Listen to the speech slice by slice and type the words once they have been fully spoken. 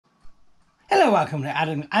Hello, welcome to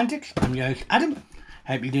Adam Antics. I'm your host Adam.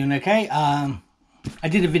 Hope you're doing okay. I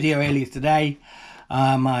did a video earlier today,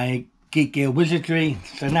 my Geek Gear Wizardry,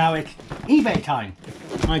 so now it's eBay time.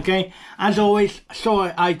 Okay, as always, I saw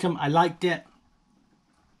an item, I liked it,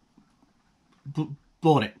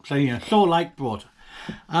 bought it. So yeah, saw, like, bought.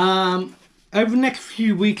 Over the next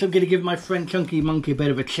few weeks, I'm going to give my friend Chunky Monkey a bit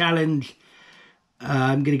of a challenge.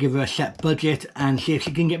 I'm going to give her a set budget and see if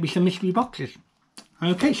she can get me some mystery boxes.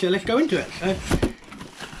 Okay, so let's go into it. So,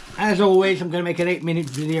 as always, I'm going to make an 8-minute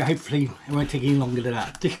video. Hopefully, it won't take any longer than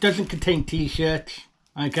that. This doesn't contain t-shirts.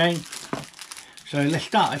 Okay, so let's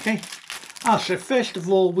start. Okay. So first of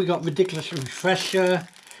all, we got Ridiculous Refresher.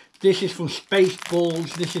 This is from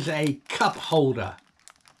Spaceballs. This is a cup holder.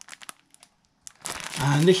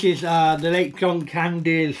 And this is the late John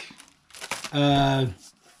Candy's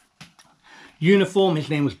uniform. His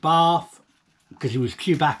name was Barth because he was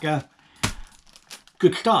Chewbacca.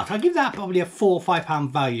 Good start. I'll give that probably a £4 or £5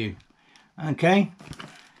 value. Okay.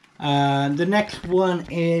 The next one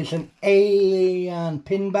is an alien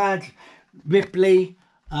pin badge. Ripley.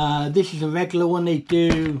 This is a regular one. They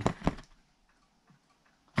do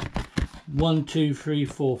 1, 2, 3,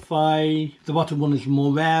 4, 5. The bottom one is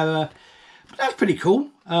more rarer. But that's pretty cool.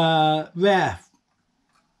 Rare.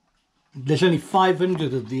 There's only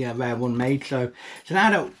 500 of the rare one made. So it's an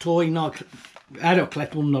adult toy, not adult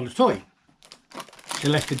collectible, not a toy. So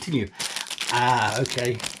let's continue.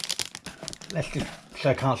 Okay. Let's just, so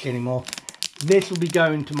I can't see anymore. This will be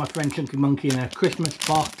going to my friend Chunky Monkey in a Christmas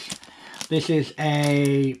box. This is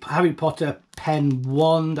a Harry Potter pen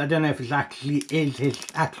wand. I don't know if it actually is his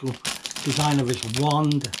actual design of his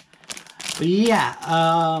wand. But yeah,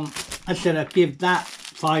 I said I'd give that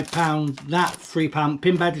 £5, that £3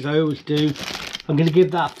 pin badge as I always do. I'm going to give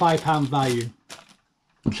that £5 value.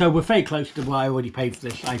 So we're very close to what I already paid for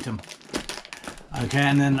this item. Okay,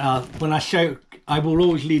 and then when I show, I will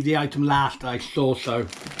always leave the item last I saw. So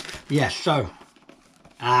yes, so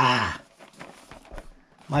my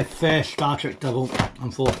first Star Trek double,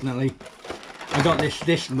 unfortunately. I got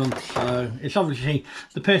this month, so it's obviously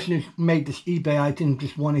the person who made this eBay item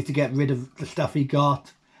just wanted to get rid of the stuff he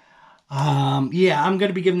got. Yeah, I'm going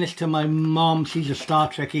to be giving this to my mom. She's a Star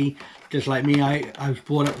Trekkie, just like me. I was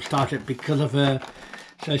brought up with Star Trek because of her.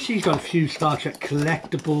 So she's got a few Star Trek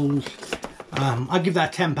collectibles. I'll give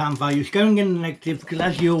that £10 value. It's going in the negative because,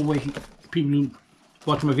 as you always, people who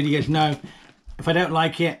watch my videos know, if I don't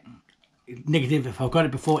like it, negative. If I've got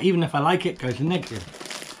it before, even if I like it, goes in negative.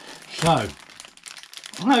 So,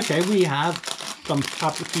 okay, we have some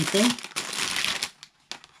fabric keeping.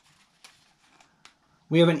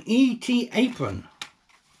 We have an E.T. apron.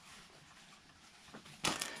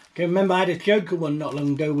 Okay, remember I had a Joker one not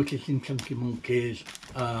long ago, which is in Chunky Monkey's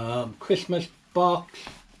Christmas box.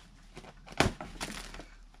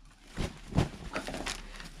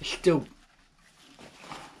 Still,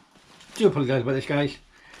 do apologise about this, guys.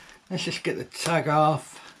 Let's just get the tag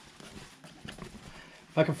off.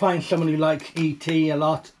 If I can find someone who likes E.T. a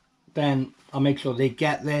lot, then I'll make sure they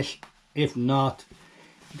get this. If not,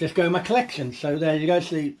 just go in my collection. So there you go.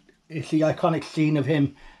 So it's the iconic scene of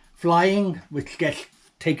him flying, which gets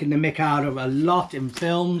taken the mick out of a lot in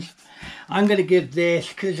films. I'm going to give this,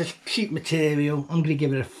 because it's cheap material, I'm going to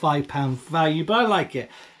give it a £5 value, but I like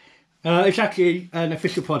it. It's actually an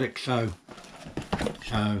official product, so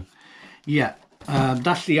yeah,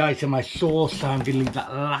 that's the item I saw, so I'm going to leave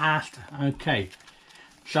that last. Okay,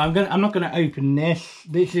 so I'm not going to open this.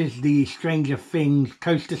 This is the Stranger Things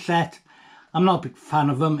coaster set. I'm not a big fan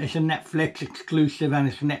of them. It's a Netflix exclusive and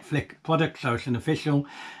it's a Netflix product, so it's an official.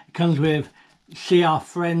 It comes with See Our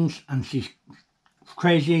Friends, and she's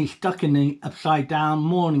crazy, stuck in the upside down,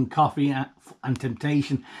 morning coffee and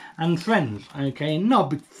temptation, and friends. Okay, not a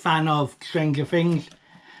big fan of Stranger Things,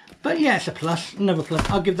 but yeah, it's a plus, another plus.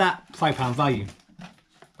 I'll give that £5 value.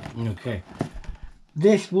 Okay,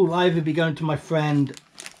 this will either be going to my friend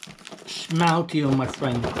Smouty or my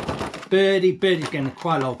friend Birdie. Birdie's getting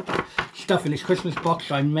quite a lot of stuff in his Christmas box,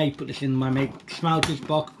 so I may put this in my mate Smouty's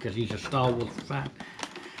box because he's a Star Wars fan.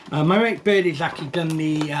 My mate Birdie's actually done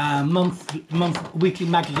the month weekly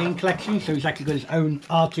magazine collection, so he's actually got his own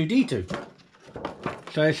R2-D2.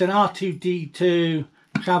 So it's an R2-D2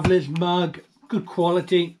 Traveller's mug, good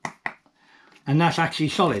quality, and that's actually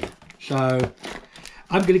solid. So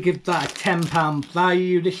I'm going to give that a £10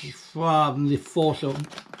 value. This is from the Force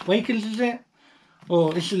Awakens, is it?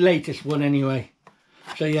 Or it's the latest one anyway.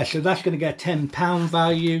 So yeah, so that's going to get a £10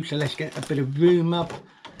 value. So let's get a bit of room up.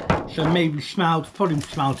 So maybe probably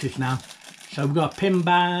Smelters now. So we've got a pin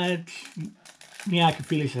badge. Yeah, I can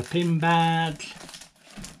feel it's a pin badge.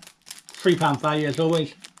 £3 value as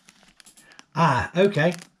always.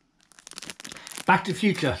 Okay. Back to the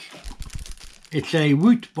Future. It's a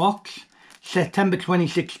Woot box, September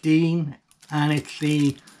 2016, and it's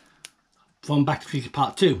the from Back to the Future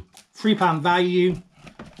Part 2. £3 value.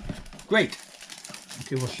 Great.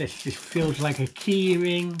 Okay, what's this? This feels like a key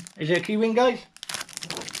ring. Is it a key ring, guys?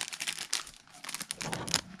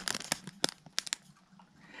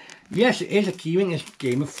 Yes, it is a key ring. It's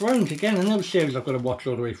Game of Thrones. Again, another series I've got to watch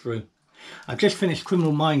all the way through. I've just finished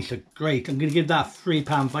Criminal Minds, so great. I'm going to give that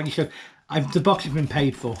 £3 value. So the box has been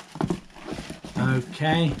paid for.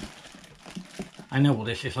 Okay. I know what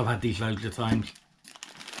this is. I've had these loads of times.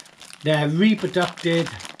 They're reproducted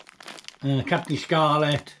Captain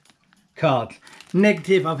Scarlet cards.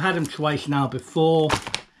 Negative, I've had them twice now before.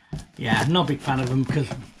 Yeah, not a big fan of them because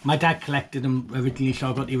my dad collected them originally, so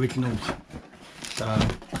I got the originals. So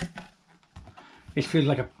this feels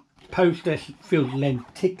like a poster. It feels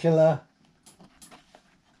lenticular.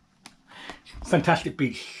 Fantastic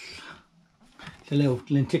Beasts. It's a little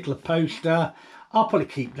lenticular poster. I'll probably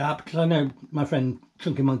keep that because I know my friend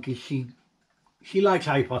Chunky Monkey, she likes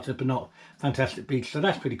Harry Potter but not Fantastic Beasts, so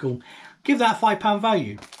that's pretty cool. Give that a £5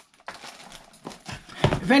 value.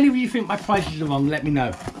 If any of you think my prices are wrong, let me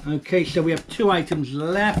know. Okay, so we have 2 items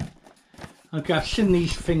left. Okay, I've seen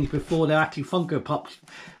these things before. They're actually Funko Pops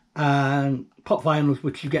and pop vinyls,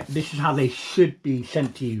 which you get. This is how they should be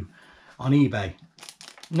sent to you on eBay.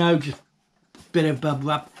 No, just a bit of bubble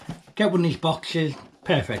wrap. Get one of these boxes.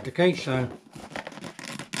 Perfect. Okay, so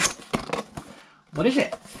what is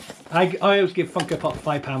it? I always give Funko Pop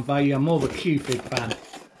 £5 value. I'm more of a Q-Fig fan.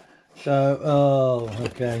 So, oh,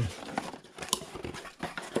 okay.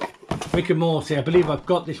 Rick and Morty. I believe I've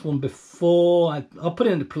got this one before. I'll put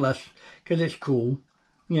it in the plus because it's cool.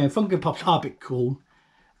 You know, Funko Pops are a bit cool.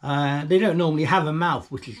 They don't normally have a mouth,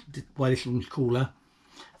 which is why this one's cooler.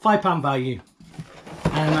 £5 value.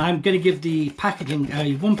 And I'm going to give the packaging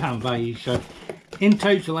a £1 value. So, in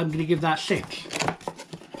total, I'm going to give that 6.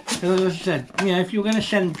 As I said, you know, if you're going to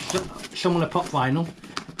send someone a pop vinyl,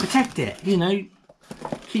 protect it, you know,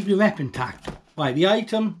 keep your rep intact. Right, the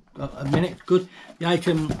item, a minute, good. The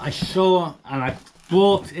item I saw and I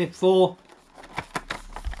bought it for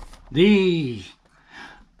these.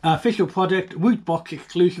 Official product, Woot box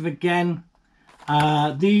exclusive again.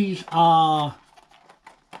 These are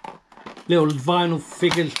little vinyl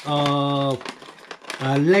figures of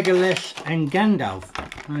Legolas and Gandalf,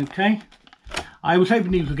 okay. I was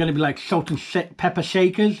hoping these were going to be like salt and pepper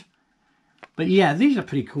shakers. But yeah, these are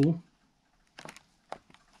pretty cool.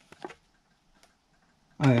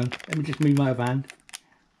 Hang on, let me just move my other hand.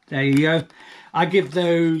 There you go. I give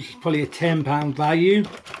those probably a £10 value.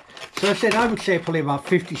 So I said I would say probably about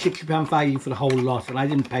 £50–60 value for the whole lot. And I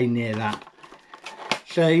didn't pay near that.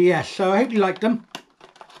 So yeah, so I hope you liked them.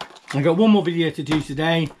 I got one more video to do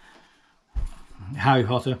today. Harry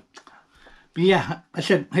Potter. But yeah, I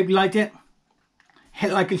said hope you liked it.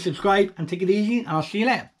 Hit like and subscribe and take it easy, and I'll see you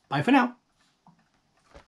later. Bye for now.